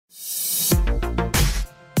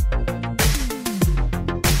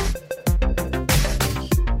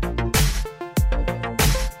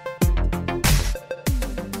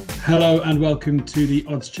Hello and welcome to the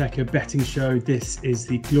Odds Checker betting show. This is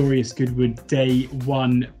the glorious Goodwood Day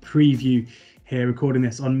 1 preview here, recording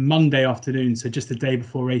this on Monday afternoon, so just the day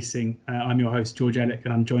before racing. I'm your host, George Ellick,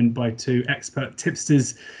 and I'm joined by two expert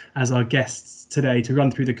tipsters as our guests today to run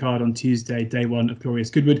through the card on Tuesday, day 1 of glorious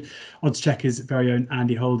Goodwood. Odds Checker's very own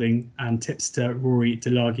Andy Holding and tipster Rory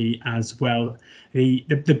Delargy as well.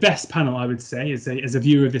 The best panel, I would say, as a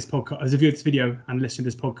viewer of this podcast, as a viewer of this video and listener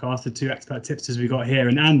to this podcast, the two expert tipsters we've got here.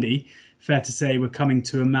 And Andy, fair to say, we're coming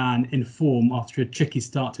to a man in form after a tricky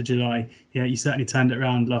start to July. Yeah, you certainly turned it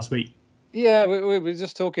around last week. Yeah, we were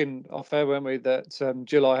just talking off air, weren't we? That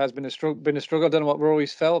July has been a struggle. I don't know what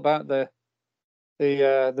Rory's felt about the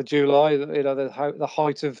July. You know, the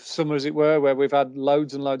height of summer, as it were, where we've had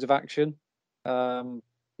loads and loads of action.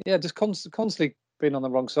 Just constantly being on the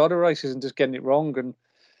wrong side of races and just getting it wrong.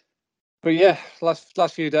 But yeah,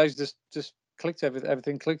 last few days just clicked.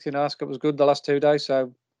 Everything clicked. You know, Ascot was good the last 2 days.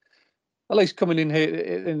 So at least coming in here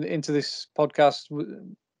into this podcast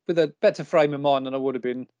with a better frame of mind than I would have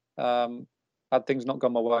been. Had things not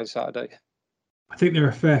gone my way Saturday. I think there are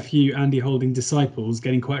a fair few Andy Holding disciples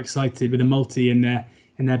getting quite excited with a multi in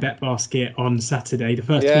their bet basket on Saturday. The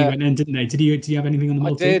first three went in, didn't they? Did you have anything on the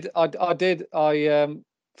multi? I did.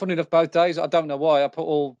 Funny enough, both days. I don't know why. I put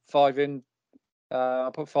all 5 in. I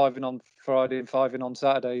put 5 in on Friday and 5 in on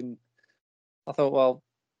Saturday, and I thought, well,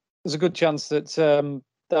 there's a good chance that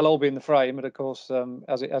they'll all be in the frame. But of course,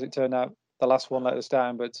 as it turned out, the last one let us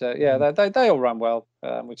down. But they all ran well,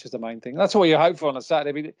 which is the main thing. That's what you hope for on a Saturday.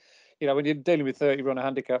 I mean, you know, when you're dealing with 30 runner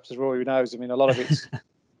handicaps, as Rory knows, I mean, a lot of it's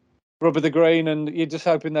rubber the green, and you're just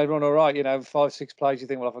hoping they run all right. You know, 5-6 plays, you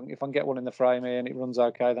think, well, if I can get one in the frame here and it runs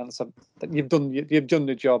okay, then you've done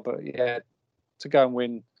the job. But yeah, to go and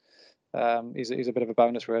win is a bit of a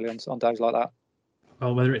bonus really on days like that.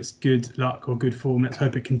 Well, whether it's good luck or good form, let's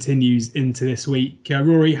hope it continues into this week.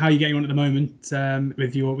 Rory, how are you getting on at the moment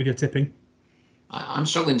with your tipping? I'm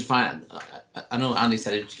struggling to find. I know Andy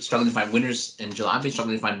said he's struggling to find winners in July. I've been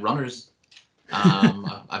struggling to find runners.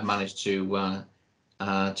 I've managed to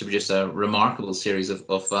produce a remarkable series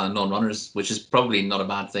of non-runners, which is probably not a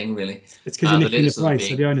bad thing, really. It's because you're nicking the price,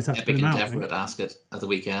 so the owners have to put them out. Epic endeavour at Ascot at the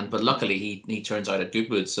weekend, but luckily he turns out at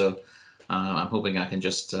Goodwood, so I'm hoping I can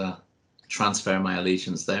just transfer my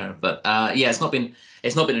allegiance there. But it's not been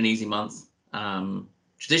an easy month.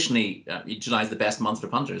 Traditionally, July is the best month for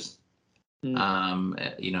punters. You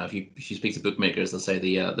know, if you speak to bookmakers, they'll say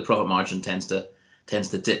the profit margin tends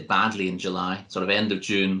to dip badly in July, sort of end of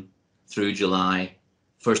June through July,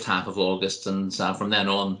 first half of August, and from then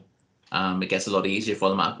on, it gets a lot easier for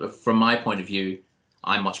them. From my point of view,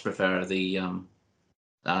 I much prefer the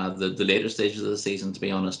later stages of the season, to be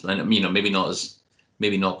honest. And you know, maybe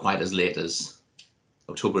not quite as late as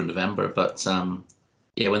October and November, but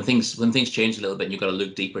when things change a little bit, and you've got to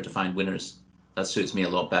look deeper to find winners. That suits me a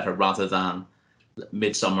lot better, rather than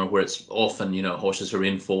midsummer, where it's often, you know, horses who are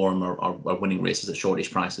in form or winning races at shortish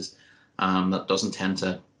prices. That doesn't tend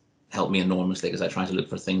to help me enormously, because I try to look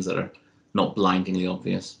for things that are not blindingly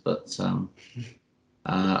obvious. But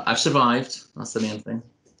I've survived. That's the main thing.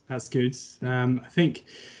 That's good. I think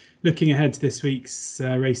looking ahead to this week's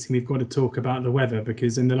racing, we've got to talk about the weather,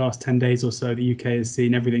 because in the last 10 days or so, the UK has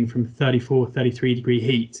seen everything from 34, 33 degree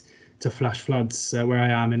heat to flash floods where I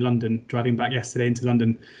am in London. Driving back yesterday into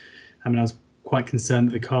London, I was quite concerned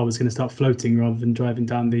that the car was going to start floating rather than driving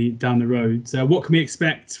down the road. What can we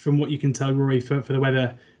expect from what you can tell, Rory, for the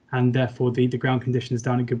weather and therefore the ground conditions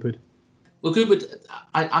down at Goodwood? Well, Goodwood,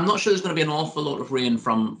 I'm not sure there's going to be an awful lot of rain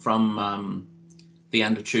from the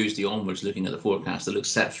end of Tuesday onwards. Looking at the forecast, it looks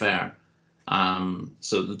set fair.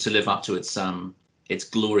 So to live up to its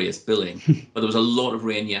glorious billing. But there was a lot of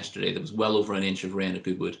rain yesterday. There was well over an inch of rain at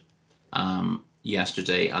Goodwood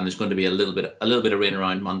yesterday, and there's going to be a little bit of rain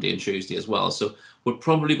around Monday and Tuesday as well. So we're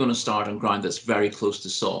probably going to start on ground that's very close to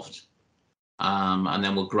soft, and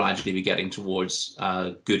then we'll gradually be getting towards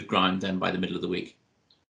good ground then by the middle of the week.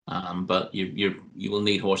 But you will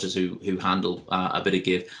need horses who handle a bit of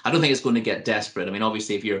give. I don't think it's going to get desperate. I mean,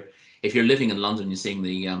 obviously, if you're living in London, you're seeing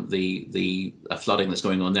the flooding that's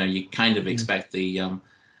going on there. You kind of expect the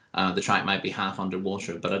track might be half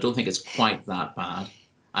underwater, but I don't think it's quite that bad.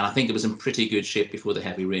 And I think it was in pretty good shape before the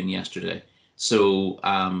heavy rain yesterday. So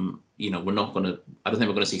you know, I don't think we're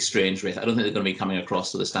going to see strange race. I don't think they're going to be coming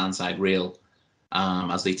across to the standside rail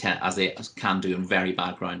as they can do in very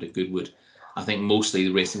bad ground at Goodwood. I think mostly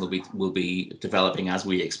the racing will be developing as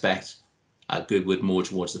we expect at Goodwood, more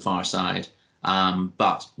towards the far side.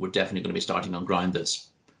 But we're definitely going to be starting on ground that's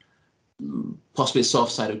possibly a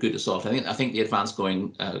soft side of good to soft. I think the advance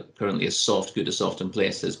going currently is soft, good to soft in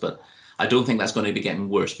places, but I don't think that's going to be getting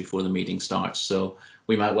worse before the meeting starts. So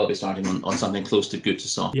we might well be starting on something close to good to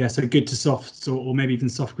soft. Yeah, so good to soft, or maybe even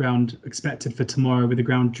soft ground expected for tomorrow, with the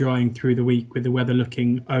ground drying through the week, with the weather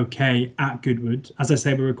looking okay at Goodwood. As I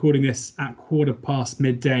say, we're recording this at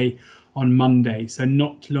midday on Monday, so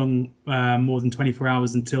not long more than 24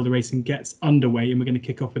 hours until the racing gets underway, and we're going to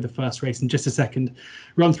kick off with the first race in just a second.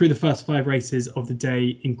 Run through the first 5 races of the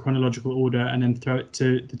day in chronological order, and then throw it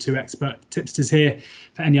to the 2 expert tipsters here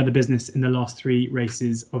for any other business in the last 3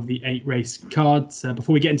 races of the 8 race cards.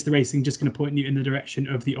 Before we get into the racing, just going to point you in the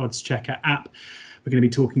direction of the Odds Checker app. We're going to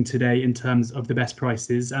be talking today in terms of the best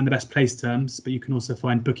prices and the best place terms, but you can also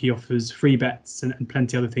find bookie offers, free bets, and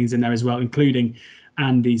plenty of other things in there as well, including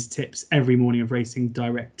Andy's tips every morning of racing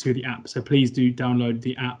direct to the app. So please do download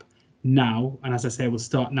the app now. And as I say, we'll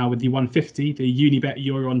start now with the 150, the Unibet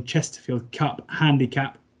Euro Chesterfield Cup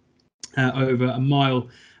handicap over a mile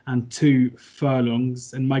and 2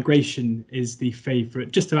 furlongs. And Migration is the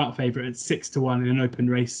favourite, just about favourite at 6-1 in an open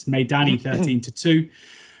race. Maydani 13-2.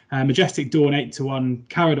 Majestic Dawn 8-1,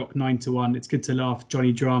 Caradoc 9-1. It's Good to Laugh,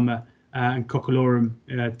 Johnny Drama, and Cockalorum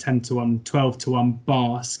 10-1, 12-1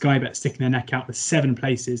 bar. Skybet sticking their neck out with 7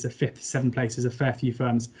 places, a fifth 7 places, a fair few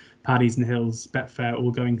firms, Paddy's and Hills, Betfair,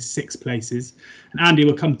 all going 6 places. And Andy,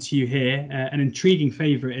 will come to you here, an intriguing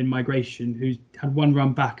favourite in Migration, who had 1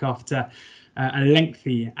 run back after a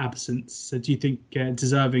lengthy absence. So do you think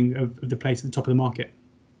deserving of the place at the top of the market?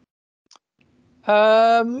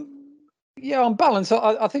 Yeah, on balance,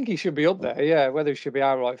 I think he should be up there. Yeah, whether he should be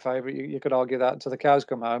outright favourite, you could argue that until the cows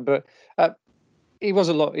come home. But he was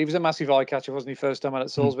a massive eye catcher, wasn't he? First time out at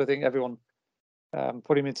Salisbury. I think everyone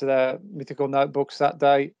put him into their mythical notebooks that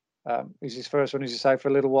day. He's his first one, as you say, for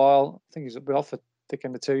a little while. I think he's been off for thick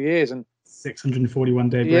into 2 years, and 641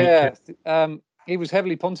 day break. Yeah, he was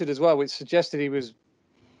heavily punted as well, which suggested he was,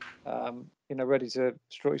 ready to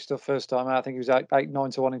strut his stuff first time out. I think he was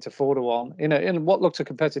 8-9-1 into 4-1 in what looked a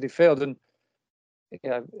competitive field, and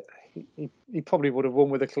he probably would have won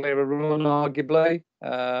with a clearer run, arguably.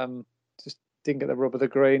 Just didn't get the rub of the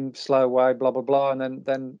green, slow away, blah blah blah, and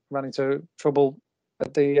then ran into trouble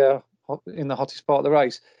at in the hottest part of the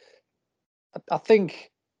race. I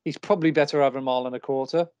think he's probably better over a mile and a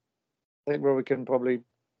quarter. I think Rory can probably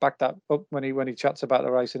back that up when he chats about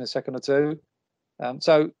the race in a second or two.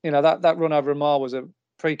 So that run over a mile was a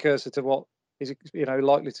precursor to what is we're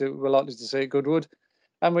likely to see at Goodwood,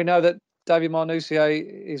 and we know that David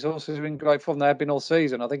Marnussier, his horses are in great form. They have been all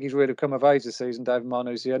season. I think he's really come of age this season, David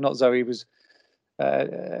Marnussier. Not as though he was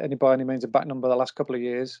by any means a back number the last couple of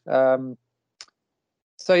years. So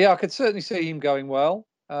yeah, I could certainly see him going well.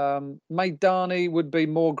 Maydani would be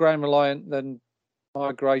more ground reliant than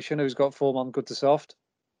Migration, who's got form on good to soft.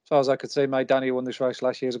 As far as I could see, Maydani won this race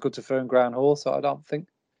last year as a good to firm ground horse. So I don't think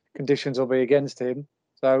conditions will be against him.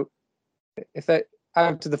 So if they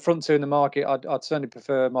out to the front 2 in the market, I'd certainly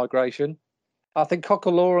prefer Migration. I think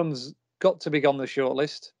Cockalorum's got to be on the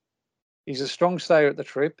shortlist. He's a strong stayer at the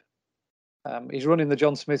trip. He's running the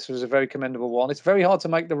John Smiths, was a very commendable one. It's very hard to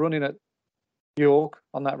make the running at York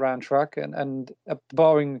on that round track, and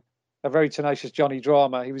barring a very tenacious Johnny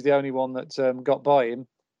Drama, he was the only one that got by him.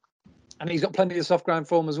 And he's got plenty of soft ground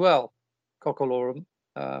form as well, Cockalorum.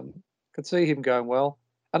 Could see him going well.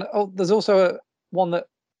 And there's also one that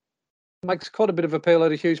makes quite a bit of appeal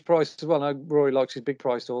at a huge price as well. I know Rory likes his big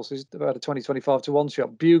priced horses, about a 20-25 to 1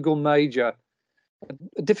 shot. Bugle Major,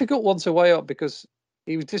 a difficult one to weigh up because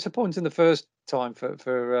he was disappointing the first time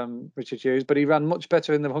for Richard Hughes, but he ran much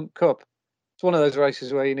better in the Hunt Cup. It's one of those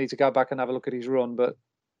races where you need to go back and have a look at his run, but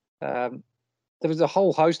there was a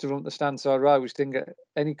whole host of them at the Standside Road which didn't get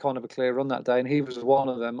any kind of a clear run that day, and he was one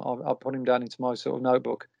of them. I put him down into my sort of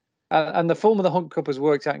notebook. And the form of the Hunt Cup has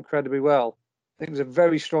worked out incredibly well. I think it was a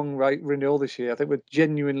very strong renewal this year. I think we're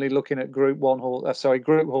genuinely looking at group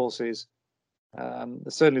horses.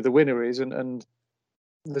 Certainly the winner is, and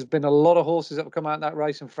there's been a lot of horses that have come out in that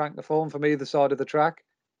race and franked the form from either side of the track.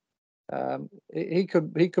 He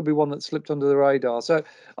could be one that slipped under the radar. So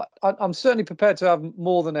I'm certainly prepared to have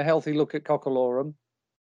more than a healthy look at Cockalorum.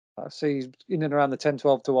 I see he's in and around the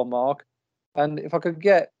 10-12 to 1 mark. And if I could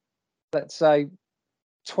get, let's say,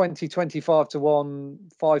 20-25 to 1,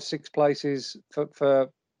 5-6 places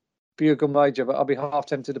for Bugle Major, but I'll be half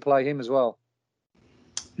tempted to play him as well.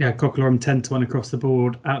 Yeah, Cockalorum 10-1 across the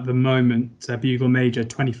board at the moment. Bugle Major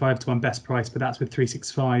 25 to 1 best price, but that's with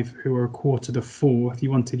 365, who are a quarter to 4. If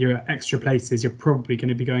you wanted your extra places, you're probably going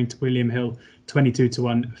to be going to William Hill 22 to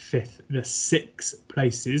 1, fifth, the 6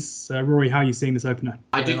 places. Rory, how are you seeing this opener?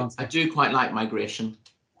 I do quite like Migration.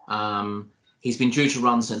 He's been due to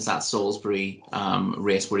run since that Salisbury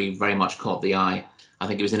race where he very much caught the eye. I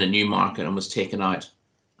think he was in a Newmarket and was taken out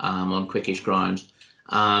on quickish ground.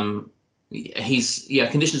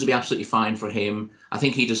 Conditions will be absolutely fine for him. I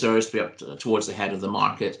think he deserves to be up towards the head of the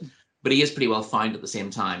market, but he is pretty well found at the same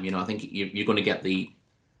time. I think you're going to get the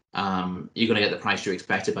price you're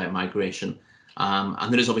expected by migration.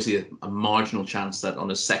 And there is obviously a marginal chance that on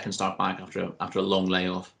his second start back after a long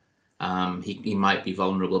layoff, he might be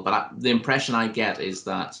vulnerable. But the impression I get is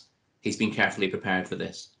that he's been carefully prepared for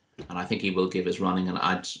this, and I think he will give his running. And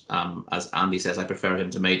as Andy says, I prefer him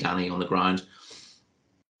to Maydani on the ground.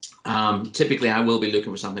 Typically, I will be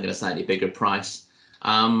looking for something at a slightly bigger price.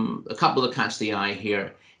 A couple that catch the eye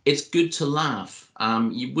here. It's Good to Laugh.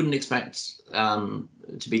 You wouldn't expect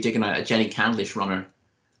to be digging out a Jenny Candlish runner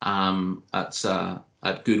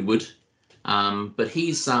at Goodwood, but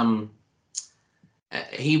he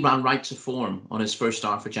ran right to form on his first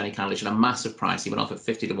start for Jenny Candlish at a massive price. He went off at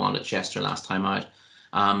 50 to 1 at Chester last time out,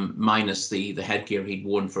 minus the headgear he'd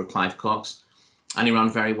worn for Clive Cox, and he ran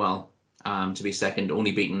very well to be second,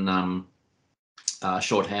 only beaten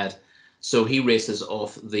Short Head. So he races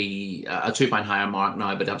off a 2 pound higher mark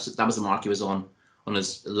now, but that was the mark he was on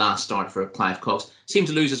his last start for Clive Cox. Seemed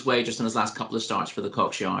to lose his way just in his last couple of starts for the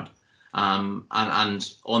Cox Yard. And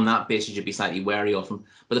on that basis, you'd be slightly wary of him.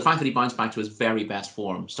 But the fact that he bounced back to his very best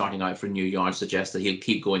form, starting out for a new yard, suggests that he'll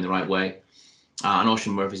keep going the right way. And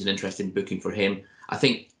Oisin Murphy's an interesting booking for him. I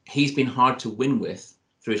think he's been hard to win with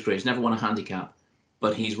through his career. He's never won a handicap,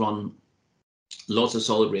 but he's run lots of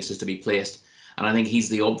solid races to be placed. And I think he's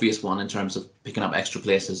the obvious one in terms of picking up extra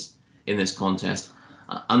places in this contest.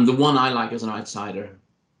 And the one I like as an outsider,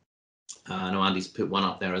 I know Andy's put one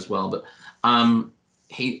up there as well, but I've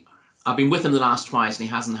been with him the last twice, and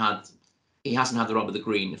he hasn't had the rub of the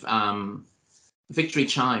green. Victory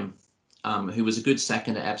Chime, who was a good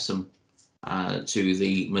second at Epsom to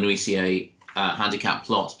the Manuisier handicap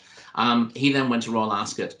plot. He then went to Royal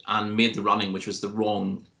Ascot and made the running, which was the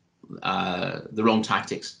wrong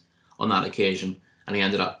tactics on that occasion, and he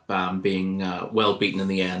ended up being well beaten in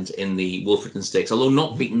the end in the Wolferton Stakes, although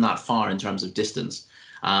not beaten that far in terms of distance.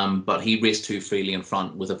 But he raced too freely in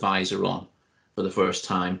front with a visor on for the first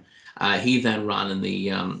time. He then ran in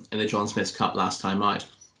the John Smith's Cup last time out,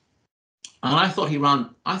 and I thought he ran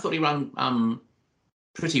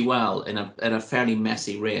pretty well in a fairly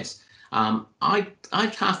messy race. I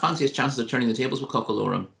half fancy his chances of turning the tables with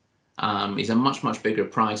Cockalorum. He's a much bigger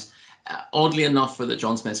price. Oddly enough, for the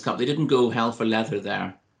John Smith's Cup, they didn't go hell for leather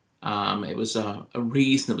there. It was a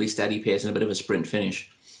reasonably steady pace and a bit of a sprint finish,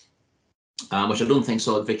 which I don't think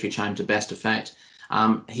saw Victory Chime to best effect.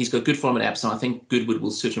 He's got good form at Epsom. I think Goodwood will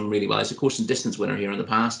suit him really well. He's a course and distance winner here in the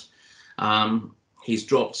past.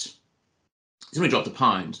 He's only dropped a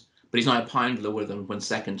pound, but he's now a pound lower than when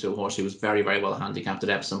second to a horse who was very well handicapped at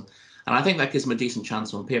Epsom. And I think that gives him a decent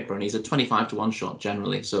chance on paper, and he's a 25 to 1 shot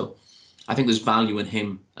generally. So I think there's value in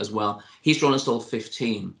him as well. He's drawn a stall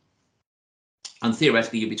 15. And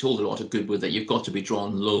theoretically, you'd be told a lot at Goodwood that you've got to be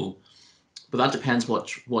drawn low. But that depends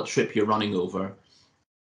what trip you're running over.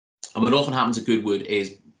 And what often happens at Goodwood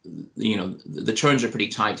is, the turns are pretty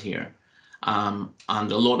tight here. And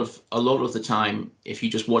a lot of the time, if you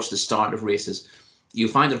just watch the start of races, you'll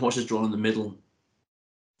find that horses drawn in the middle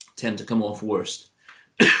tend to come off worst.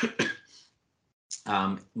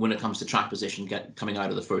 When it comes to track position coming out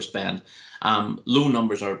of the first bend. Low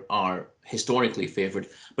numbers are historically favoured,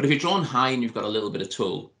 but if you're drawn high and you've got a little bit of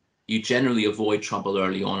toe, you generally avoid trouble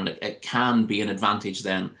early on, and it can be an advantage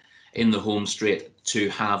then in the home straight to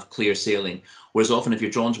have clear sailing. Whereas often if you're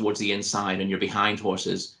drawn towards the inside and you're behind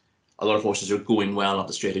horses, a lot of horses are going well up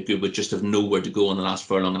the straight at Goodwood, just have nowhere to go on the last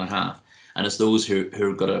furlong and a half. And it's those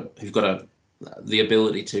who've got the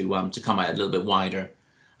ability to come out a little bit wider,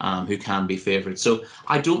 who can be favoured. So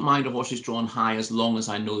I don't mind a horse who's drawn high as long as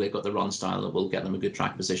I know they've got the run style that will get them a good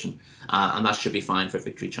track position. And that should be fine for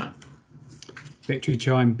Victory Chime. Victory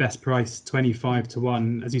Chime, best price, 25 to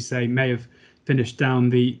 1. As you say, may have finished down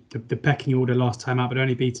the pecking order last time out, but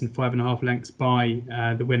only beaten 5.5 lengths by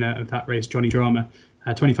the winner of that race, Johnny Drama.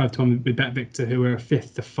 25 to 1 with Bet Victor, who are a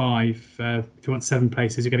 5th to 5. If you want 7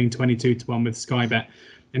 places, you're getting 22 to 1 with Sky Bet.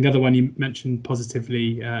 And the other one you mentioned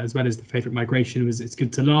positively, as well as the favourite Migration, was It's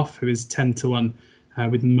Good to Laugh, who is 10 to 1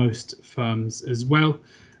 with most firms as well.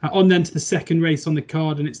 On then to the second race on the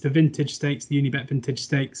card, and it's the Vintage Stakes, the Unibet Vintage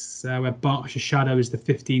Stakes, where Berkshire Shadow is the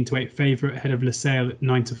 15 to 8 favourite, ahead of LaSalle at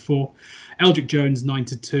 9 to 4. Eldrick Jones 9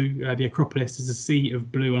 to 2. The Acropolis is a sea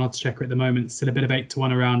of blue on Oddschecker at the moment, still a bit of 8 to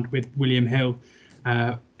 1 around with William Hill.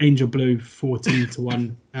 Angel Blue 14 to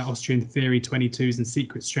 1, Austrian Theory 22s, and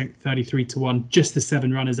Secret Strength 33 to 1. Just the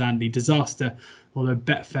 7 runners, Andy. Disaster, although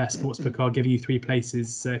Betfair Sportsbook are giving you 3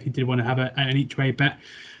 places if you did want to have an each way bet.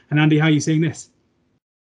 And Andy, how are you seeing this?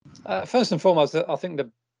 First and foremost, I think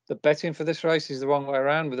the betting for this race is the wrong way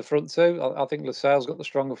around with the front two. I think Lascelles got the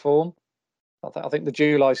stronger form. I think the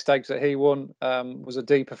July Stakes that he won was a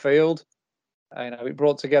deeper field. It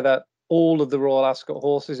brought together all of the Royal Ascot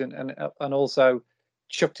horses and also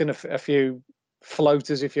chucked in a few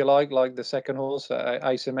floaters, if you like the second horse,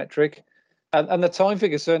 Asymmetric. And the time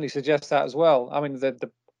figure certainly suggests that as well. I mean,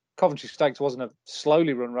 the Coventry Stakes wasn't a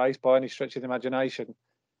slowly run race by any stretch of the imagination.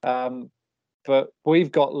 But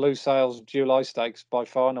we've got Lascelles July Stakes by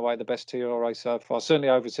far and away the best 2-year-old race so far, certainly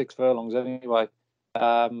over 6 furlongs anyway.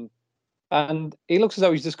 And he looks as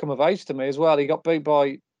though he's just come of age to me as well. He got beat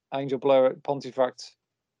by Angel Blur at Pontefract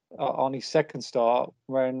on his second start,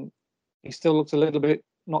 when he still looked a little bit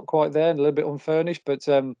not quite there, a little bit unfurnished. But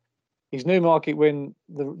his Newmarket win,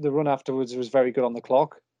 the run afterwards was very good on the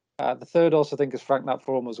clock. The third horse, I think, has franked that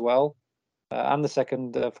form as well, and the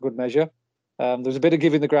second for good measure. There was a bit of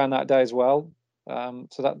giving the ground that day as well,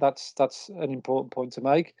 so that's an important point to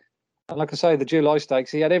make. And like I say, the July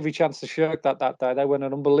Stakes, he had every chance to shirk that day. They went at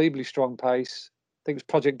an unbelievably strong pace. I think it was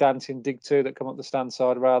Project Dancing, Dig 2 that come up the stand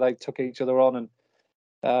side rail. They took each other on,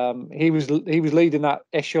 and he was leading that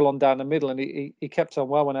echelon down the middle, and he kept on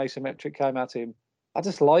well when Asymmetric came at him. I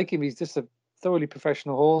just like him. He's just a thoroughly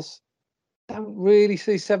professional horse. I don't really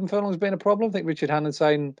see 7 furlongs being a problem. I think Richard Hannon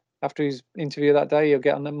saying after his interview that day he'll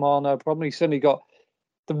get on the mile, no problem. He certainly got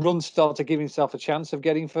the run start to give himself a chance of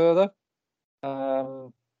getting further.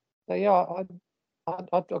 But yeah,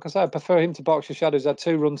 like I say, I prefer him to Berkshire Shadow. He's had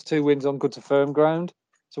 2 runs, 2 wins on good to firm ground,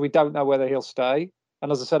 so we don't know whether he'll stay.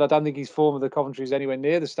 And as I said, I don't think his form of the Coventry is anywhere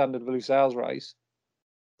near the standard of the Lascelles race.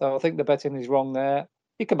 So I think the betting is wrong there.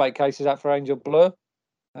 He can make cases out for Angel Blur.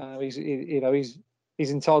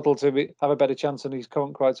 He's entitled to have a better chance than his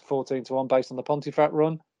current quotes of 14-1 based on the Pontefract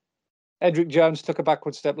run. Edric Jones took a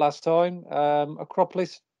backward step last time.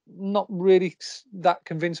 Acropolis, not really that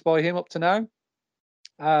convinced by him up to now.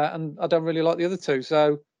 And I don't really like the other 2.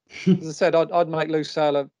 So, as I said, I'd make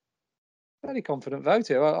Lascelles a fairly confident vote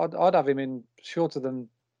here. I'd have him in shorter than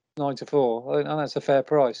 9-4. I think that's a fair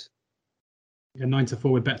price. Yeah,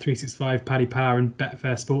 9-4 with Bet365, Paddy Power, and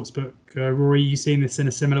Betfair Sportsbook. Rory, you seeing this in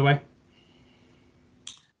a similar way?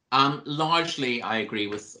 Largely, I agree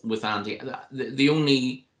with Andy. The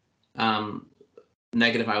only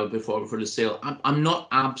negative I would put forward for Lascelles, I'm not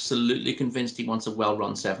absolutely convinced he wants a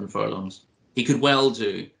well-run 7 furlongs. He could well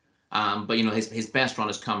do, but his best run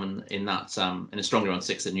has come in that in a strongly run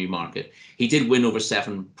 6 at Newmarket. He did win over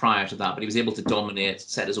 7 prior to that, but he was able to dominate,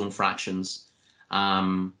 set his own fractions.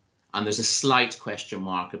 And there's a slight question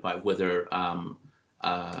mark about whether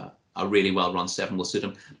a really well-run 7 will suit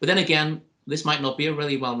him. But then again, this might not be a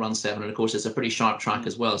really well-run 7, and of course it's a pretty sharp track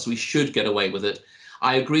as well, so he should get away with it.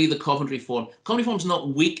 I agree the Coventry form's not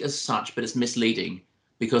weak as such, but it's misleading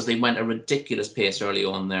because they went a ridiculous pace early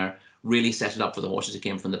on there, really set it up for the horses who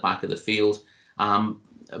came from the back of the field.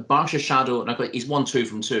 Berkshire Shadow, he's 1-2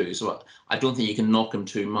 from 2, so I don't think you can knock him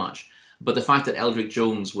too much. But the fact that Eldrick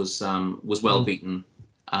Jones was well beaten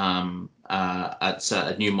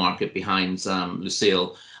at Newmarket behind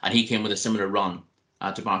Lucille, and he came with a similar run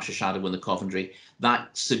to Berkshire Shadow in the Coventry, that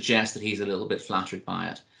suggests that he's a little bit flattered by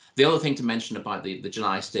it. The other thing to mention about the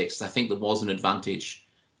July Stakes, I think there was an advantage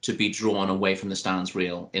to be drawn away from the stands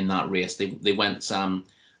rail in that race. They went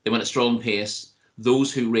at strong pace.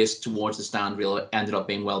 Those who raced towards the stand rail ended up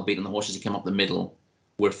being well beaten. The horses who came up the middle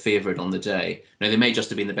were favoured on the day. Now, they may just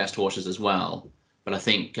have been the best horses as well, but I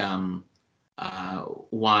think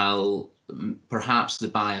while perhaps the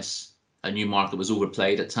bias at Newmarket was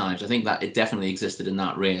overplayed at times, I think that it definitely existed in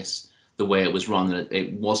that race, the way it was run, and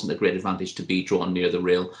it wasn't a great advantage to be drawn near the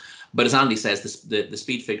rail. But as Andy says, the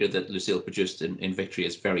speed figure that Lucille produced in victory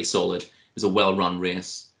is very solid. It was a well-run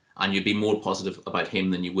race, and you'd be more positive about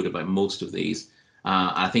him than you would about most of these.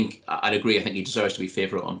 I think I'd agree. I think he deserves to be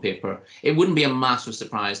favourite on paper. It wouldn't be a massive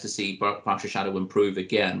surprise to see Berkshire Shadow improve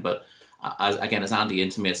again, but as Andy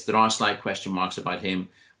intimates, there are slight question marks about him.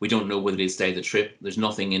 We don't know whether he'll stay the trip. There's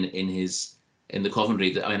nothing in the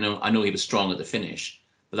Coventry that I know he was strong at the finish,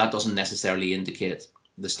 but that doesn't necessarily indicate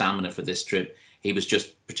the stamina for this trip. He was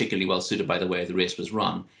just particularly well suited by the way the race was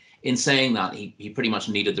run. In saying that, he pretty much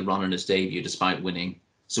needed the run in his debut despite winning,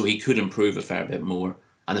 so he could improve a fair bit more.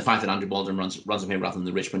 And the fact that Andrew Baldwin runs him here rather than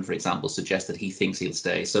the Richmond, for example, suggests that he thinks he'll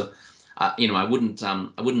stay. So, I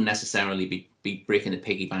wouldn't necessarily be breaking the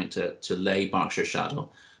piggy bank to lay Berkshire Shadow,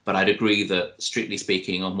 but I'd agree that strictly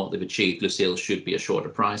speaking on what they've achieved, Lucille should be a shorter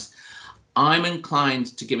price. I'm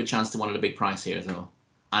inclined to give a chance to one at a big price here, though,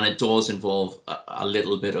 and it does involve a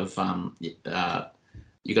little bit of you've got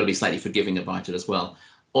to be slightly forgiving about it as well.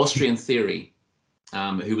 Austrian Theory,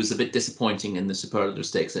 who was a bit disappointing in the Superlative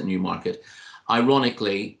Stakes at Newmarket.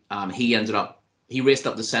 Ironically, he ended up he raced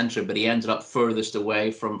up the centre, but he ended up furthest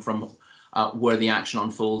away from where the action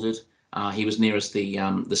unfolded. He was nearest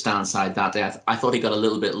the stand side that day. I thought he got a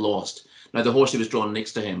little bit lost. Now the horse who was drawn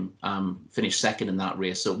next to him finished second in that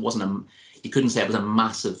race, so it wasn't you couldn't say it was a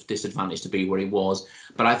massive disadvantage to be where he was.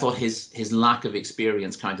 But I thought his lack of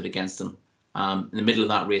experience counted against him. In the middle of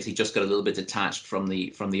that race, he just got a little bit detached from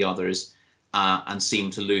the others and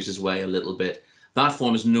seemed to lose his way a little bit. That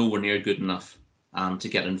form is nowhere near good enough to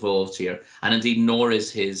get involved here, and indeed nor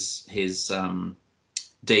is his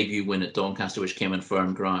debut win at Doncaster, which came in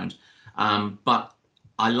firm ground. But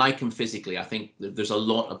I like him physically. I think there's a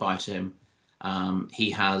lot about him.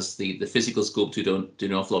 He has the physical scope to do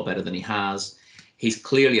an awful lot better than he has. He's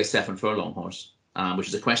clearly a 7 furlong horse, which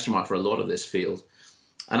is a question mark for a lot of this field.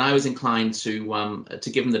 And I was inclined to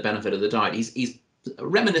give him the benefit of the doubt. He's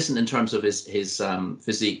reminiscent in terms of his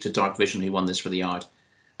physique to Dark Vision, who won this for the Yard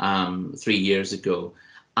 3 years ago.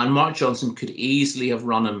 And Mark Johnson could easily have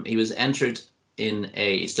run him. He was entered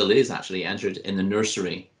he still is actually entered in the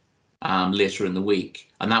nursery later in the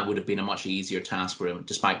week, and that would have been a much easier task for him,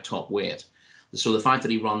 despite top weight. So the fact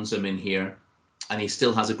that he runs him in here, and he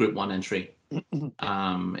still has a Group 1 entry in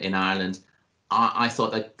Ireland, I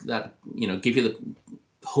thought that give you the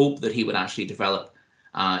hope that he would actually develop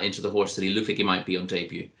into the horse that he looked like he might be on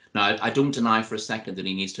debut. Now, I don't deny for a second that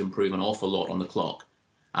he needs to improve an awful lot on the clock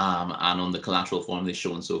and on the collateral form they've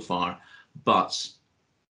shown so far, but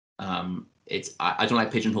I don't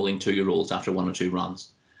like pigeonholing 2-year-olds after 1 or 2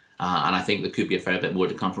 runs. And I think there could be a fair bit more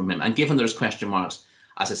to come from him. And given there's question marks,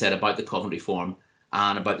 as I said, about the Coventry form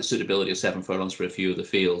and about the suitability of 7 furlongs for a few of the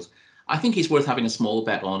field, I think he's worth having a small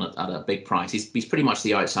bet on at a big price. He's pretty much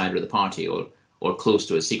the outsider of the party, or close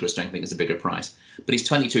to it. Secret Strength, I think, is a bigger price. But he's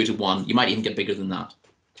 22 to 1. You might even get bigger than that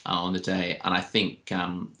on the day. And I think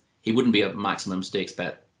he wouldn't be a maximum stakes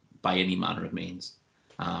bet by any manner of means.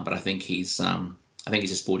 But I think he's a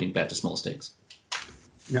sporting bet to small stakes.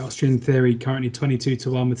 Yeah, Austrian Theory currently 22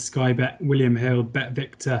 to 1 with Sky Bet, William Hill, Bet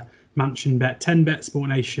Victor, Mansion Bet, 10 Bet, Sport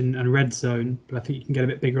Nation, and Red Zone. But I think you can get a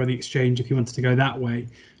bit bigger on the exchange if you wanted to go that way.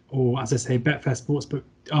 Or, as I say, Betfair Sportsbook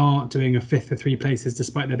are doing a fifth of 3 places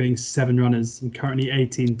despite there being 7 runners, and currently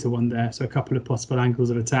 18 to 1 there. So a couple of possible angles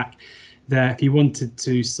of attack there if you wanted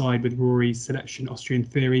to side with Rory's selection, Austrian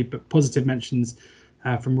Theory. But positive mentions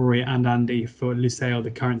from Rory and Andy for Lusail,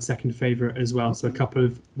 the current second favourite as well. So a couple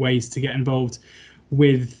of ways to get involved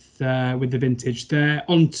with the vintage there.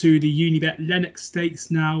 On to the Unibet Lennox Stakes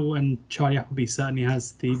now, and Charlie Appleby certainly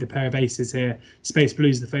has the pair of aces here. Space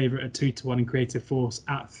Blues the favourite at 2 to 1 and Creative Force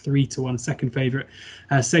at 3 to 1, second favourite.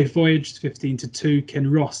 Safe Voyage 15 to 2, Ken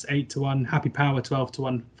Ross 8 to 1, Happy Power 12 to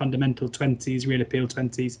 1, Fundamental 20s, Real Appeal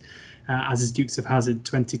 20s, as is Dukes of Hazzard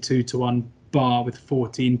 22 to 1, Bar with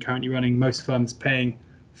 14 currently running. Most firms paying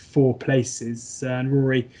 4 places. And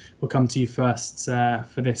Rory, we'll come to you first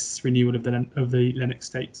for this renewal of the Lennox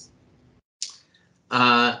Stakes.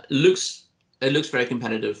 It looks very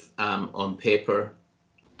competitive on paper.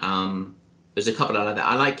 There's a couple of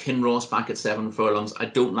I like Kinross back at 7 furlongs. I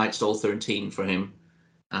don't like Stall 13 for him.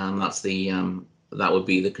 That would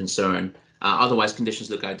be the concern. Otherwise, conditions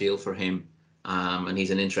look ideal for him, and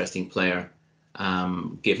he's an interesting player.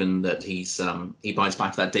 Given that he bounced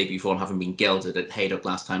back to that debut form, having been gelded at Haydock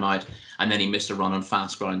last time out, and then he missed a run on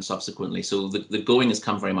fast ground subsequently. So the going has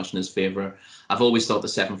come very much in his favour. I've always thought the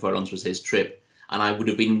 7 furlongs was his trip, and I would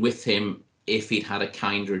have been with him if he'd had a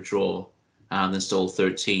kinder draw than Stall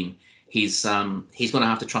 13. He's going to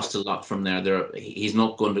have to trust to luck from there. He's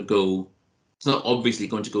not going to go. He's not obviously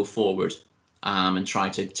going to go forward and try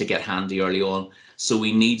to get handy early on. So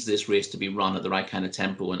he needs this race to be run at the right kind of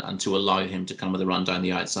tempo and to allow him to come with a run down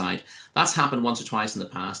the outside. That's happened once or twice in the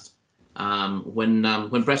past. When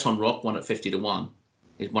Breton Rock won at 50 to 1,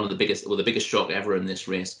 one of the biggest shock ever in this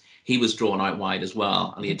race, he was drawn out wide as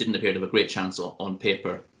well, and he didn't appear to have a great chance on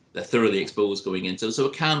paper. They're thoroughly exposed going into, so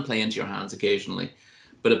it can play into your hands occasionally,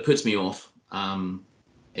 but it puts me off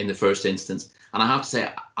in the first instance. And I have to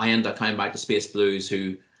say, I end up coming back to Space Blues,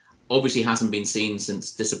 who obviously hasn't been seen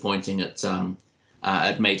since disappointing at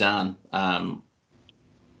Meydan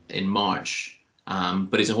in March,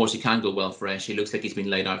 but he's a horse who can go well fresh. He looks like he's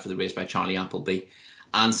been laid out for the race by Charlie Appleby,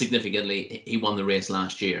 and significantly, he won the race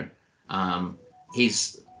last year. He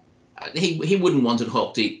wouldn't want it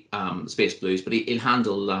hop deep, Space Blues, but he'll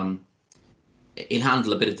handle a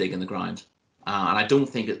bit of dig in the ground. And I don't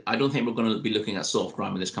think we're going to be looking at soft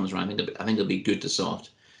ground when this comes around. I think it'll be good to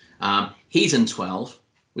soft. He's in 12,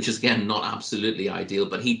 which is again not absolutely ideal,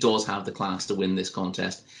 but he does have the class to win this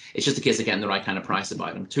contest. It's just a case of getting the right kind of price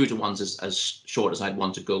about him. 2 to 1's as short as I'd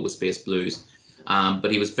want to go with Space Blues, but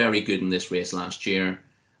he was very good in this race last year.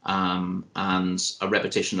 and a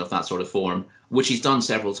repetition of that sort of form, which he's done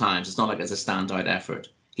several times. It's not like it's a standout effort.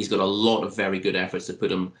 He's got a lot of very good efforts to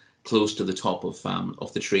put him close to the top of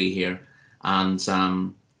the tree here,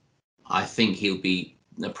 and I think he'll be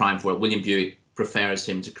prime for it. William Buick prefers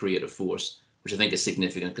him to Creative Force, which I think is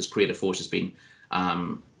significant because Creative Force has been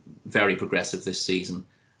very progressive this season,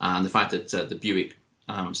 and the fact that the Buick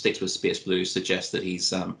sticks with Space Blues suggests that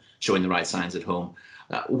he's showing the right signs at home.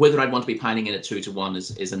 Whether I'd want to be piling in at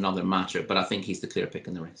 2-1 is another matter, but I think he's the clear pick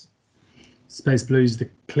in the race. Space Blues, the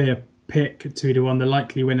clear pick, 2-1, the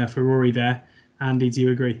likely winner for Rory there. Andy, do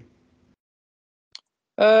you agree?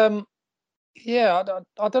 Yeah,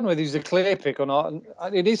 I don't know whether he's a clear pick or not.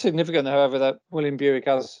 It is significant, however, that William Buick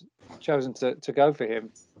has chosen to go for him,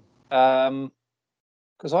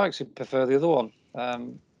 because I actually prefer the other one.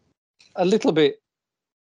 A little bit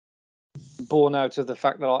born out of the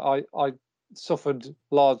fact that I suffered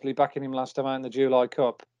largely backing him last time out in the July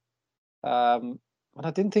Cup, and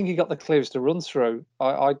I didn't think he got the clearest to run through.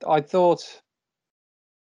 I thought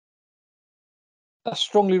a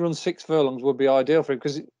strongly run 6 furlongs would be ideal for him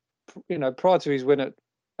because, prior to his win at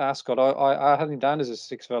Ascot, I had him down as a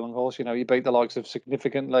 6 furlong horse. He beat the likes of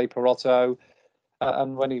Significantly, Perotto,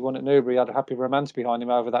 and when he won at Newbury, he had a happy romance behind him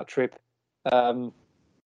over that trip. And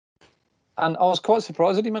I was quite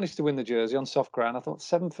surprised that he managed to win the Jersey on soft ground. I thought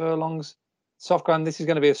 7 furlongs, soft ground, this is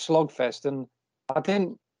going to be a slogfest. And I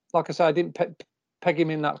didn't peg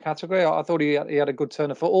him in that category. I thought he had a good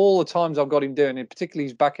turn. For all the times I've got him doing, and particularly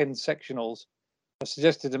his back end sectionals, I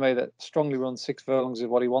suggested to me that strongly run 6 furlongs is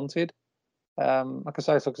what he wanted. Like I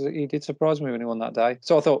say, he did surprise me when he won that day.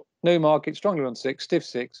 So I thought, Newmarket, strongly run 6, stiff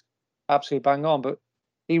 6, absolutely bang on. But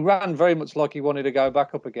he ran very much like he wanted to go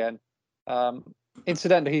back up again.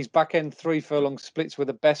 Incidentally, his back end 3 furlong splits were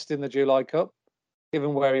the best in the July Cup,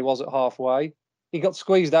 given where he was at halfway. He got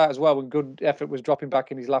squeezed out as well when good effort was dropping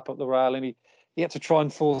back in his lap up the rail, and he had to try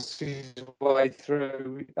and force his way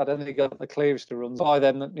through. I don't think he got the clearest to runs. By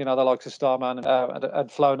then, the likes of Starman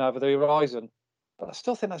had flown over the horizon. But I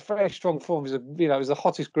still think that's very strong form. It was the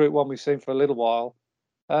hottest Group 1 we've seen for a little while.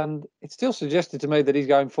 And it still suggested to me that he's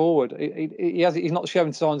going forward. He's not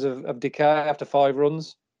showing signs of decay after 5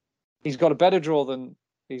 runs. He's got a better draw than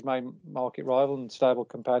his main market rival and stable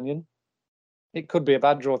companion. It could be a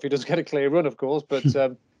bad draw if he doesn't get a clear run, of course. But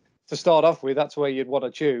to start off with, that's where you'd want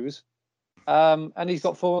to choose. And he's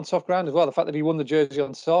got 4 on soft ground as well. The fact that he won the Jersey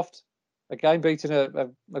on soft, again, beating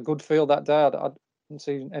a good field that day, I didn't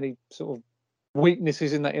see any sort of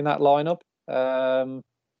weaknesses in that lineup.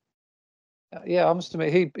 Yeah, I must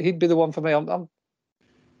admit he'd be the one for me. I'm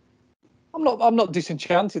not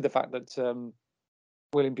disenchanted the fact that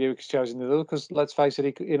William Buick has chosen the other, because let's face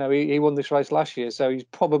it, he won this race last year, so he's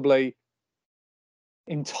probably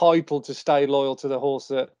entitled to stay loyal to the horse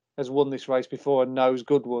that has won this race before and knows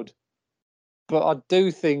Goodwood. But I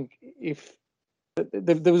do think if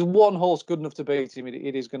there was one horse good enough to beat him,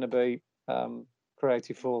 it is going to be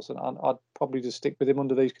Creative Force, and I'd probably just stick with him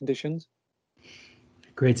under these conditions.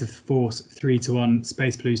 Creative Force 3-1,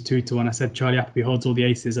 Space Blues 2-1. I said Charlie Appleby holds all the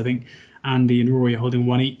aces. I think Andy and Rory are holding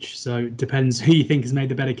 1 each. So it depends who you think has made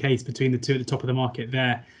the better case between the two at the top of the market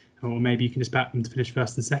there. Or maybe you can just back them to finish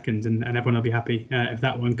first and second, and everyone will be happy if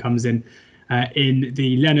that one comes in. In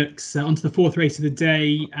the Lennox, onto the 4th race of the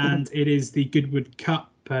day, and it is the Goodwood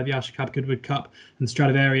Cup, the Asher Cab Goodwood Cup, and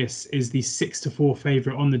Stradivarius is the 6-4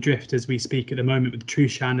 favourite on the drift as we speak at the moment, with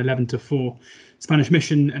Trushan 11-4, Spanish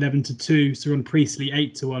Mission 11-2, Saron Priestley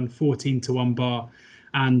 8-1, 14-1 bar.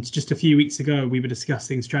 And just a few weeks ago, we were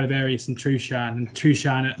discussing Stradivarius and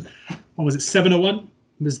Trushan at, what was it, 7-1?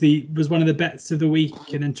 Was one of the bets of the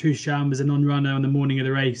week, and then Trushan was a non-runner on the morning of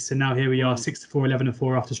the race, and now here we are 6-4,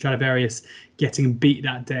 11-4 after Stradivarius getting beat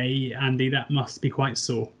that day. Andy, that must be quite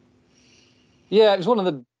sore. Yeah, it was one of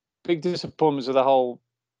the big disappointments of the whole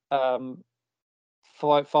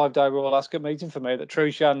 5-day Royal Ascot meeting for me, that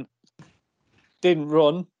Trushan didn't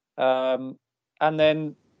run, and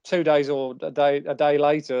then 2 days or a day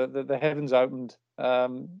later, the heavens opened.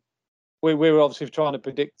 We were obviously trying to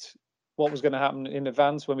predict what was going to happen in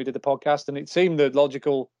advance when we did the podcast, and it seemed the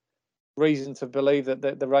logical reason to believe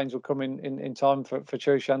that the rains would come in time for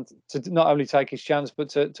Trushan to not only take his chance but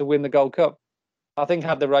to win the Gold Cup. I think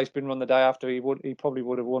had the race been run the day after, he probably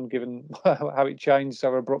would have won, given how it changed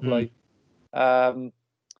so abruptly. But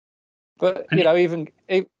even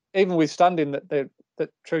withstanding that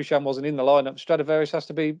Trushan wasn't in the lineup, Stradivarius has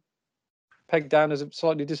to be pegged down as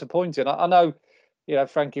slightly disappointing. I know,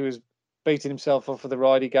 Frankie was beating himself up for the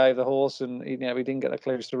ride he gave the horse, and he didn't get the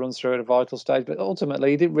clearest to run through at a vital stage. But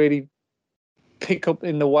ultimately, he didn't really pick up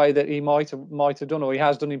in the way that he might have done, or he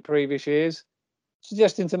has done in previous years,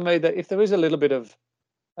 suggesting to me that if there is a little bit of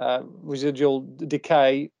residual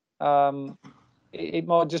decay, it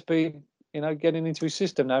might just be, getting into his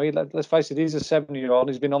system now. Let's face it, he's a 7-year-old.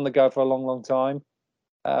 He's been on the go for a long, long time.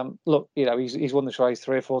 Look, he's won this race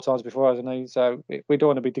 3 or 4 times before, hasn't he? So we don't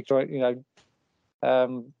want to be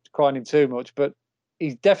crying him too much, but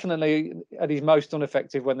he's definitely at his most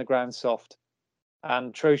ineffective when the ground's soft.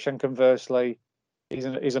 And Trushan, conversely, he's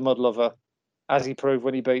a mud lover, as he proved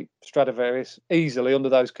when he beat Stradivarius easily under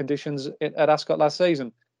those conditions at Ascot last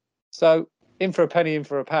season. So in for a penny, in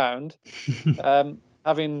for a pound.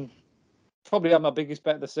 Having probably had my biggest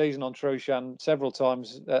bet of the season on Trushan several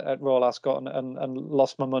times at Royal Ascot and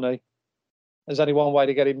lost my money. There's only one way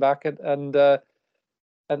to get him back and to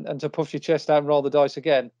puff your chest out and roll the dice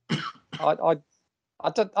again. I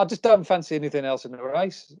just don't fancy anything else in the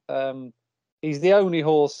race. He's the only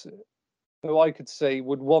horse who I could see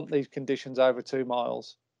would want these conditions over 2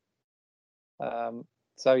 miles.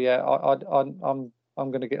 So yeah,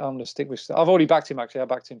 I'm going to stick with. I've already backed him actually. I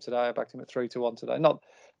backed him today. I backed him at 3-1 today.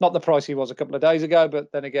 Not the price he was a couple of days ago,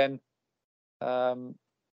 but then again,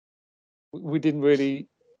 we didn't really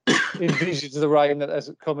envisage the rain that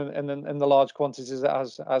has come and the large quantities that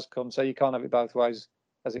has come. So you can't have it both ways,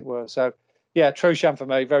 as it were. So yeah, Trushan for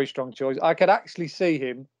me, very strong choice. I could actually see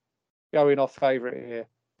him going off favourite here.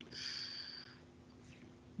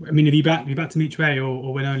 I mean, have you backed him each way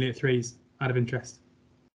or win only at 3s out of interest?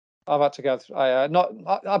 I've had to go.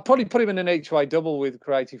 I'd probably put him in an each way double with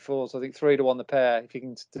Creative Force. I think 3-1 the pair. If you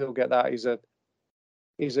can still get that, he's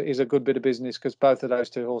a good bit of business, because both of those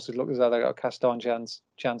 2 horses look as though they got cast iron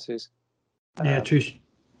chances. Yeah, Trushan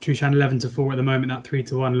 11-4 at the moment. That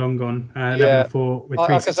 3-1 long gone. 11-4 with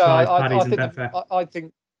 365 paddies and Betfair.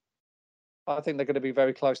 I think they're going to be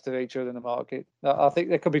very close to each other in the market. I think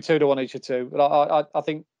there could be 2-1 each or 2. But I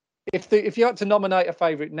think if you had to nominate a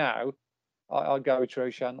favourite now, I'd go with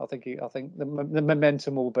Trushan. I think the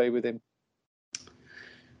momentum will be with him.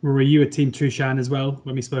 Rory, you were Team Trushan as well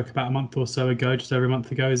when we spoke about a month or so ago, just over a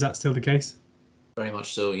month ago. Is that still the case? Very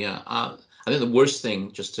much so, yeah. I think the worst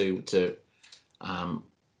thing, just to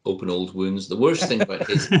open old wounds, the worst thing about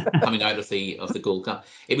his coming out of the Gold Cup,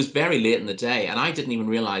 it was very late in the day, and I didn't even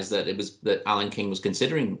realise that Alan King was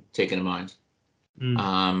considering taking him out.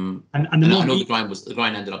 And I know the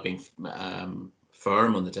ground ended up being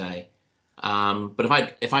firm on the day.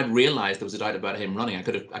 But if I'd realised there was a doubt about him running, I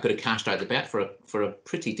could have cashed out the bet for a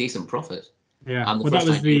pretty decent profit. Yeah. And the first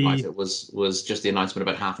I knew about it was just the announcement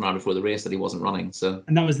about half an hour before the race that he wasn't running. So.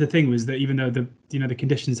 And that was the thing, was that even though the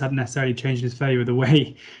conditions hadn't necessarily changed in his favour the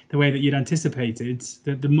way that you'd anticipated,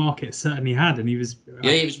 the market certainly had, and he was.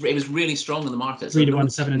 Yeah, it was really strong in the market. 3-1,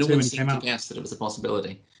 7-2 when he came out. To guess that it was a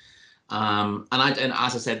possibility. And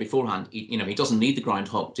as I said beforehand, he doesn't need the ground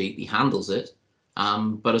hopped. He handles it.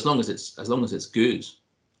 But as long as it's good,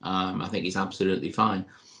 I think he's absolutely fine.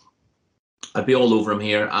 I'd be all over him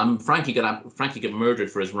here. Frankie got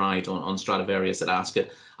murdered for his ride on Stradivarius at Ascot.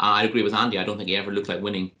 I agree with Andy. I don't think he ever looked like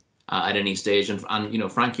winning at any stage.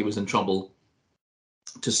 And Frankie was in trouble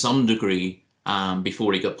to some degree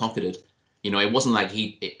before he got pocketed. It wasn't like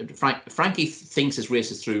Frankie thinks his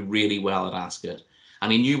races through really well at Ascot,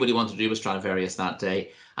 and he knew what he wanted to do with Stradivarius that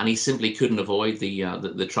day, and he simply couldn't avoid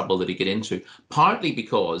the trouble that he get into. Partly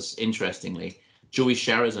because, interestingly, Joey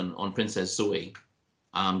Sheridan on Princess Zoe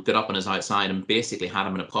got up on his outside and basically had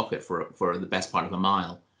him in a pocket for the best part of a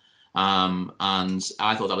mile. And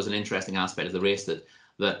I thought that was an interesting aspect of the race that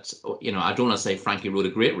I don't want to say Frankie rode a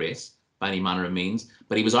great race by any manner of means,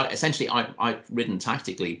 but he was essentially outridden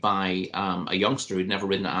tactically by a youngster who'd never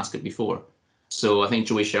ridden at Ascot before. So I think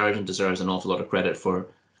Joey Sheridan deserves an awful lot of credit for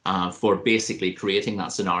basically creating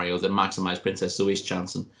that scenario that maximised Princess Zoe's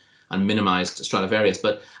chance and minimised Stradivarius.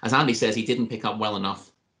 But as Andy says, he didn't pick up well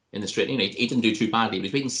enough in the straight. He didn't do too badly. He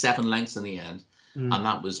was beaten 7 lengths in the end, and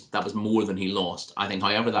that was more than he lost. I think,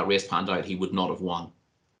 however that race panned out, he would not have won.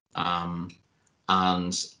 And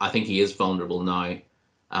I think he is vulnerable now.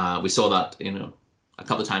 We saw that a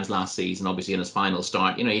couple of times last season. Obviously, in his final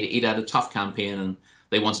start, he'd had a tough campaign, and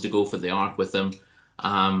they wanted to go for the arc with him.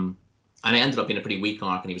 And it ended up being a pretty weak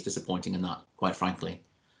arc, and he was disappointing in that, quite frankly.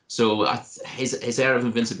 So his air of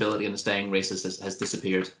invincibility in the staying races has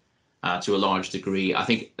disappeared to a large degree. I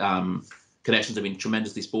think connections have been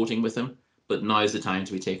tremendously sporting with him, but now is the time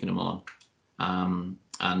to be taking him on.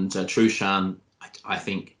 And Trushan, I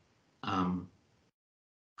think, I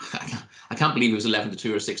can't believe it was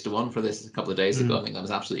 11-2 or 6-1 for this a couple of days ago. I think that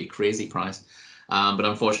was absolutely crazy price. But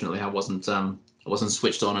unfortunately, I wasn't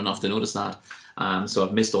switched on enough to notice that. So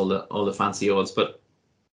I've missed all the fancy odds. But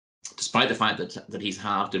despite the fact that he's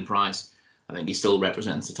halved in price, I think he still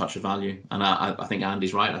represents a touch of value. And I think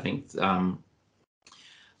Andy's right. I think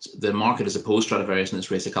the market has opposed Stradivarius in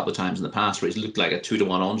this race a couple of times in the past, where he's looked like a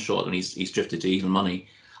 2-to-1 on-shot, and he's drifted to even money.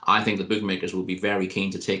 I think the bookmakers will be very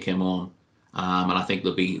keen to take him on, and I think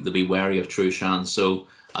they'll be wary of True Shan. So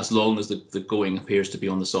as long as the going appears to be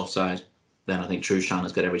on the soft side, then I think True Shan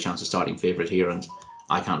has got every chance of starting favourite here, and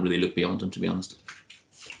I can't really look beyond him, to be honest.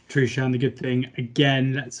 True Shan, the good thing.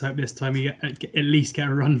 Again, let's hope this time we at least get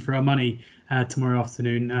a run for our money tomorrow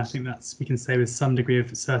afternoon. I think we can say with some degree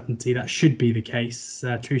of certainty that should be the case.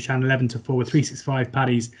 True Shan 11-4 with 365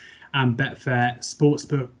 paddies and Betfair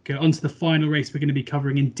Sportsbook. On to the final race we're going to be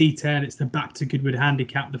covering in detail. It's the Back to Goodwood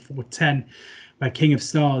handicap, the 410, where King of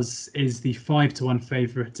Stars is the 5-1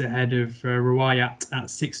 favourite ahead of Rawayat at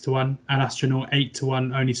 6-1 and Astronaut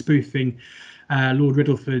 8-1, only spoofing Lord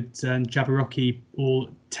Riddleford and Jabberwocky all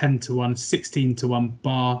 10-1, 16-1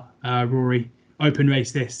 bar Rory. Open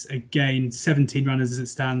race this again, 17 runners as it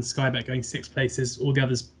stands. Sky Bet going 6 places, all the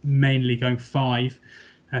others mainly going 5.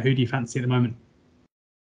 Who do you fancy at the moment?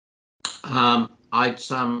 I'd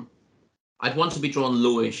want to be drawn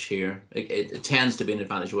lowish here. It tends to be an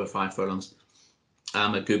advantage over 5 furlongs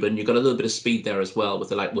at Goodwood. You've got a little bit of speed there as well with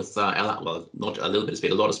not a little bit of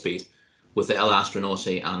speed, a lot of speed with the El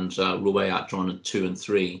Astronauti and Rawayat drawn at 2 and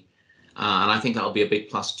 3. And I think that'll be a big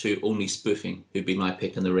 +2, only spoofing, who'd be my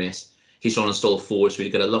pick in the race. He's drawn in stall 4, so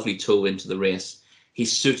he'll get a lovely toe into the race.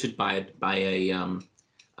 He's suited by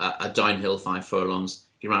a downhill 5 furlongs.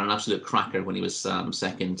 He ran an absolute cracker when he was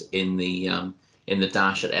second in the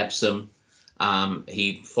dash at Epsom.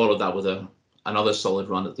 He followed that with another solid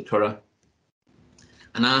run at the Curragh.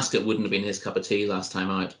 And Ascot wouldn't have been his cup of tea last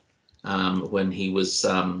time out when he was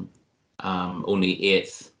only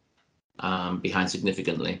 8th behind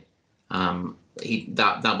significantly.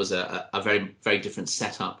 That was a very, very different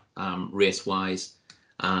setup race wise,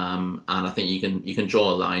 and I think you can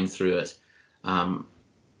draw a line through it.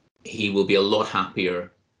 He will be a lot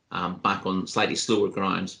happier back on slightly slower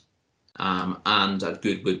ground and at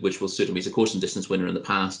Goodwood, which will suit him. He's a course and distance winner in the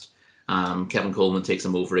past. Kevin Coleman takes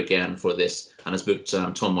him over again for this and has booked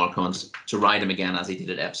Tom Marquand to ride him again as he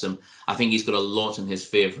did at Epsom. I think he's got a lot in his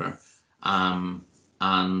favour, and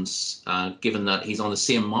given that he's on the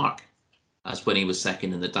same mark as when he was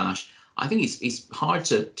second in the dash, I think he's hard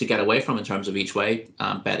to get away from in terms of each way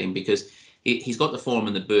betting, because he's got the form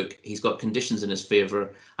in the book, he's got conditions in his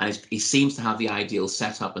favour, and he seems to have the ideal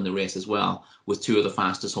setup in the race as well, with 2 of the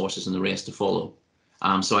fastest horses in the race to follow.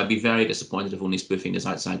 So I'd be very disappointed if only spoofing is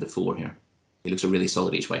outside the 4 here. He looks a really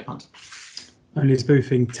solid each way punt. Only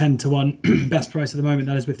spoofing 10-1, best price at the moment.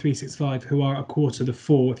 That is with 365, who are a quarter to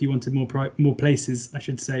 4. If you wanted more places, I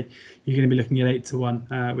should say, you're going to be looking at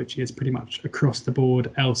 8-1, which is pretty much across the board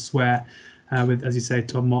elsewhere. With, as you say,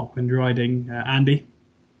 Tom Marquand riding. Andy.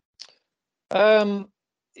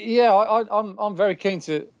 Yeah, I'm very keen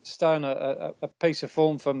to stay on a piece of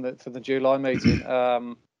form from the July meeting.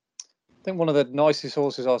 I think one of the nicest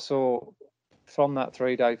horses I saw from that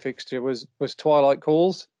 3-day fixture was Twilight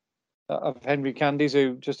Calls of Henry Candies,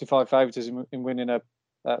 who justified favouritism in winning a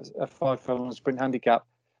 5 furlong sprint handicap.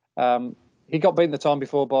 He got beaten the time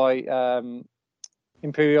before by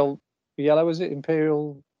Imperial Yellow, was it?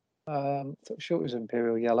 Imperial, I'm sure it was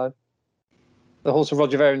Imperial Yellow. The horse of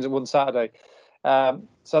Roger Varians that won Saturday.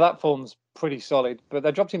 So that form's pretty solid. But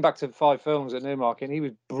they dropped him back to 5 furlongs at Newmarket, and he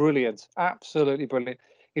was brilliant, absolutely brilliant.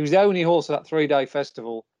 He was the only horse at that 3-day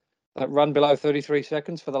festival that ran below 33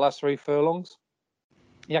 seconds for the last 3 furlongs.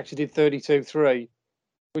 He actually did 32.3,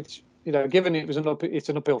 which, given it's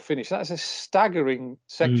an uphill finish, that's a staggering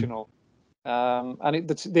sectional. And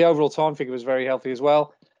the overall time figure was very healthy as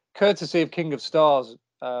well. Courtesy of King of Stars,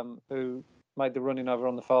 who made the running over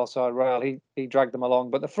on the far side rail. He dragged them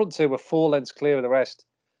along, but the front 2 were 4 lengths clear of the rest.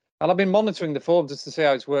 And I've been monitoring the form just to see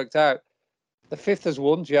how it's worked out. The 5th has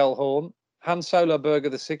won, Gel Horn. Han Solo Berger,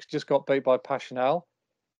 the 6th, just got beat by Passional.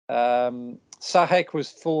 Sahek was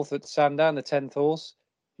 4th at Sandown, the 10th horse.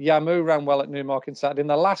 Yamu ran well at Newmarket Saturday. And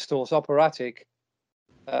the last horse, Operatic,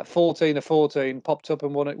 14 of 14, popped up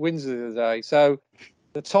and won at Windsor the other day. So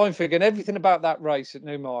the time figure and everything about that race at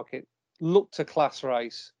Newmarket looked a class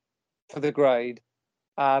race for the grade,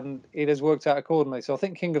 and it has worked out accordingly. So I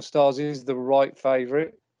think King of Stars is the right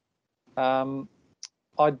favourite.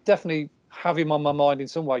 I definitely have him on my mind in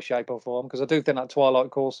some way, shape or form, because I do think that Twilight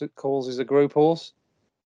Calls is a group horse.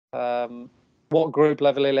 What group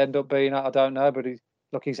level he'll end up being at, I don't know, but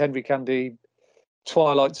he's Henry Candy,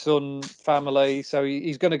 Twilight Sun family, so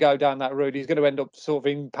he's going to go down that route. He's going to end up sort of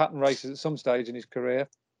in pattern races at some stage in his career.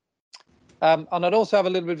 And I'd also have a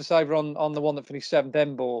little bit of a saver on the one that finished 7th,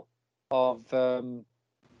 Embor, of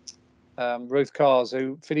Ruth Cars,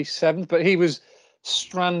 who finished 7th, but he was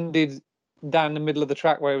stranded down the middle of the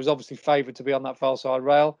track where he was obviously favoured to be on that far side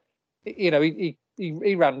rail. You know, he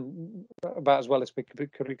ran about as well as we could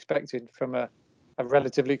have expected from a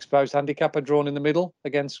relatively exposed handicapper drawn in the middle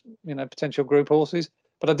against, you know, potential group horses.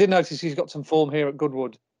 But I did notice he's got some form here at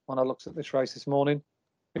Goodwood when I looked at this race this morning.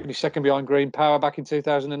 He's second behind Green Power back in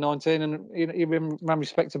 2019, and he ran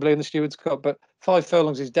respectably in the Stewards Cup. But 5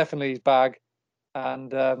 furlongs is definitely his bag.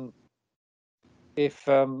 And if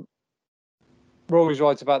Rory's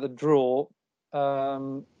right about the draw,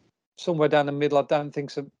 somewhere down the middle, I don't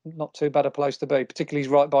think so. Not too bad a place to be. Particularly,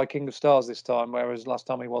 he's right by King of Stars this time, whereas last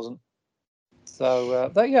time he wasn't. So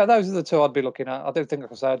those are the two I'd be looking at. I do think,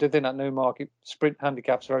 like I say, I do think that Newmarket sprint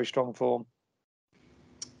handicap's very strong form.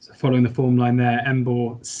 So following the form line there,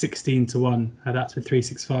 Embor 16-1. That's with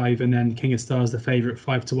 365, and then King of Stars the favourite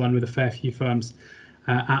 5-1 with a fair few firms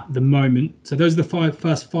at the moment. So those are the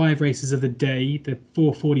first 5 races of the day. The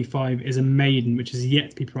 4:45 is a maiden, which is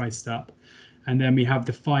yet to be priced up. And then we have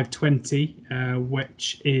the 5:20,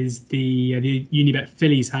 which is the Unibet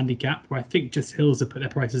Fillies handicap, where I think Just Hills have put their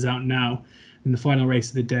prices out now. And the final race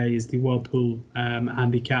of the day is the Whirlpool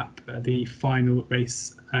handicap, the final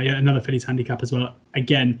race, another Fillies handicap as well.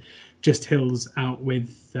 Again, Just Hills out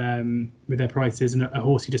with their prices, and a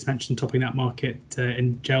horse you just mentioned topping that market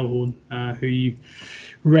in Gelhorn, who you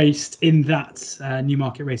raced in that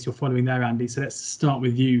Newmarket race you're following there, Andy. So let's start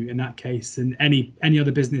with you in that case, and any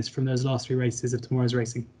other business from those last 3 races of tomorrow's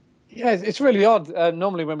racing. Yeah, it's really odd.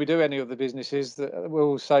 Normally, when we do any of the businesses,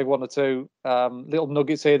 we'll say 1 or 2 little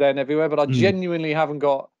nuggets here, there, and everywhere. But I genuinely haven't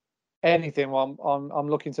got anything I'm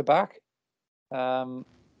looking to back. No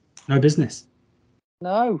business.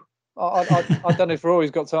 No, I don't know if Rory's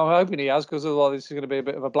got time. I'm hoping he has, because otherwise this is going to be a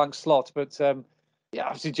bit of a blank slot. But yeah,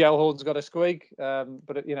 obviously Gelhorn's got a squeak.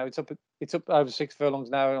 But you know, it's up over 6 furlongs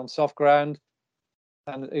now on soft ground,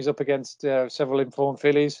 and he's up against several informed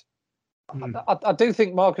fillies. I do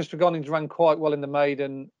think Marcus Dragonins ran quite well in the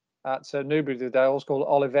maiden at Newbury today, also called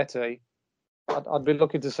Olivetti. I'd be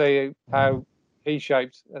looking to see how he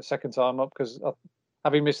shaped a second time up, because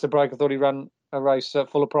having missed the break, I thought he ran a race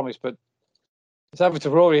full of promise. But it's over to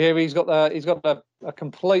Rory here. He's got a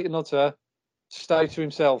complete and utter stay to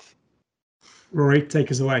himself. Rory, take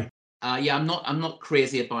us away. Yeah, I'm not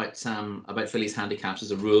crazy about fillies handicaps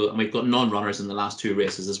as a rule, and we've got non-runners in the last 2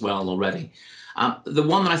 races as well already. The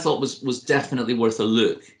one that I thought was definitely worth a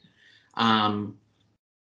look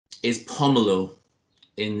is Pomelo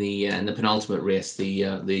in the penultimate race,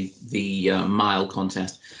 the mile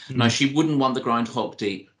contest. Now, she wouldn't want the ground hog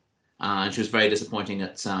deep, and she was very disappointing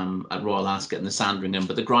at Royal Ascot in the Sandringham,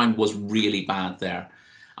 but the ground was really bad there,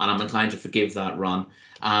 and I'm inclined to forgive that run.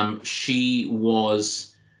 She was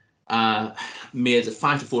made a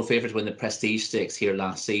 5-4 favourite to win the Prestige Stakes here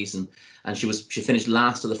last season, and she finished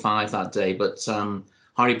last of the 5 that day. But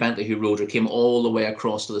Harry Bentley, who rode her, came all the way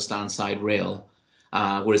across to the stand side rail,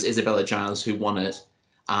 whereas Isabella Giles, who won it,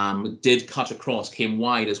 did cut across, came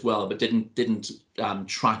wide as well, but didn't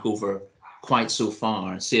track over quite so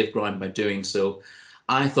far, saved ground by doing so.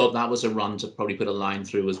 I thought that was a run to probably put a line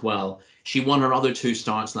through as well. She won her other 2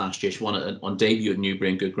 starts last year. She won it on debut at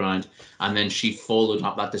Newbury in good ground, and then she followed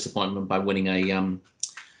up that disappointment by winning a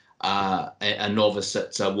novice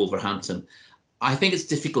at Wolverhampton. I think it's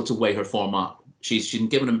difficult to weigh her form up. She's been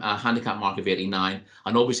given a handicap mark of 89,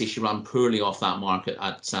 and obviously she ran poorly off that market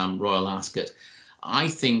at Royal Ascot. I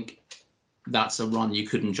think that's a run you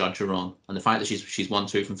couldn't judge her on, and the fact that she's won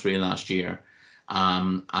 2 from 3 last year,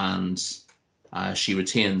 and she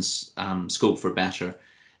retains scope for better.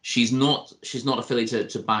 She's not a filly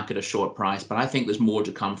to back at a short price, but I think there's more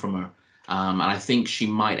to come from her, and I think she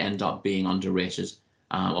might end up being underrated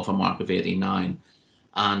off a mark of 89.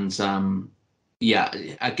 And yeah,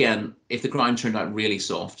 again, if the ground turned out really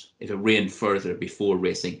soft, if it rained further before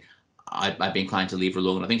racing, I'd be inclined to leave her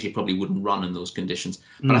alone. I think she probably wouldn't run in those conditions.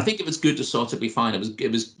 But I think if it's good to soft, it'd be fine.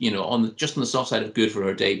 It was just on the soft side of good for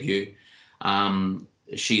her debut.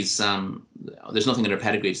 She's there's nothing in her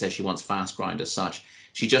pedigree to say she wants fast ground as such.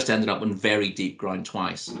 She just ended up in very deep ground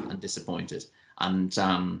twice and disappointed. And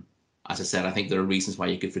as I said, I think there are reasons why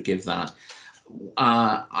you could forgive that.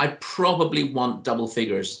 I probably want double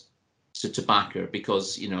figures to back her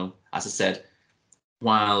because, as I said,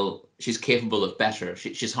 while she's capable of better,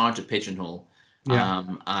 she's hard to pigeonhole. Yeah.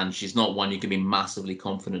 And she's not one you can be massively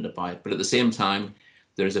confident about. But at the same time,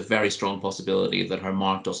 there's a very strong possibility that her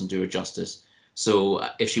mark doesn't do her justice. So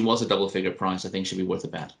if she was a double figure price, I think she'd be worth a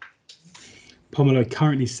bet. Pomelo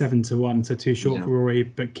currently 7-1, so too short for Rory,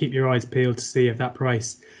 but keep your eyes peeled to see if that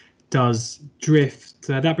price does drift.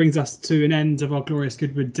 That brings us to an end of our Glorious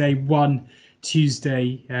Goodwood Day 1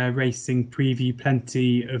 Tuesday racing preview.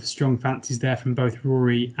 Plenty of strong fancies there from both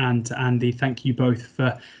Rory and Andy. Thank you both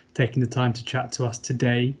for taking the time to chat to us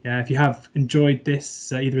today. If you have enjoyed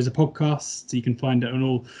this, either as a podcast, so you can find it on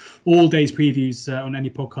all days previews on any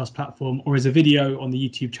podcast platform, or as a video on the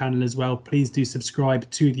YouTube channel as well, please do subscribe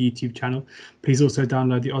to the YouTube channel. Please also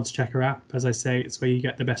download the Odds Checker app. As I say, it's where you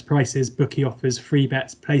get the best prices, bookie offers, free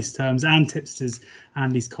bets, place terms and tipsters.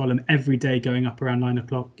 Andy's column every day going up around 9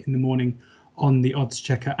 o'clock in the morning on the Odds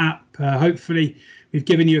Checker app. Hopefully we've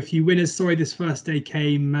given you a few winners. Sorry this first day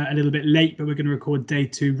came a little bit late, but we're going to record day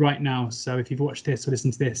 2 right now. So if you've watched this or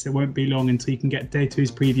listened to this, it won't be long until you can get day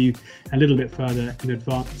 2's preview a little bit further in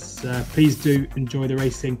advance. Please do enjoy the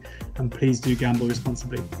racing and please do gamble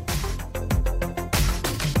responsibly.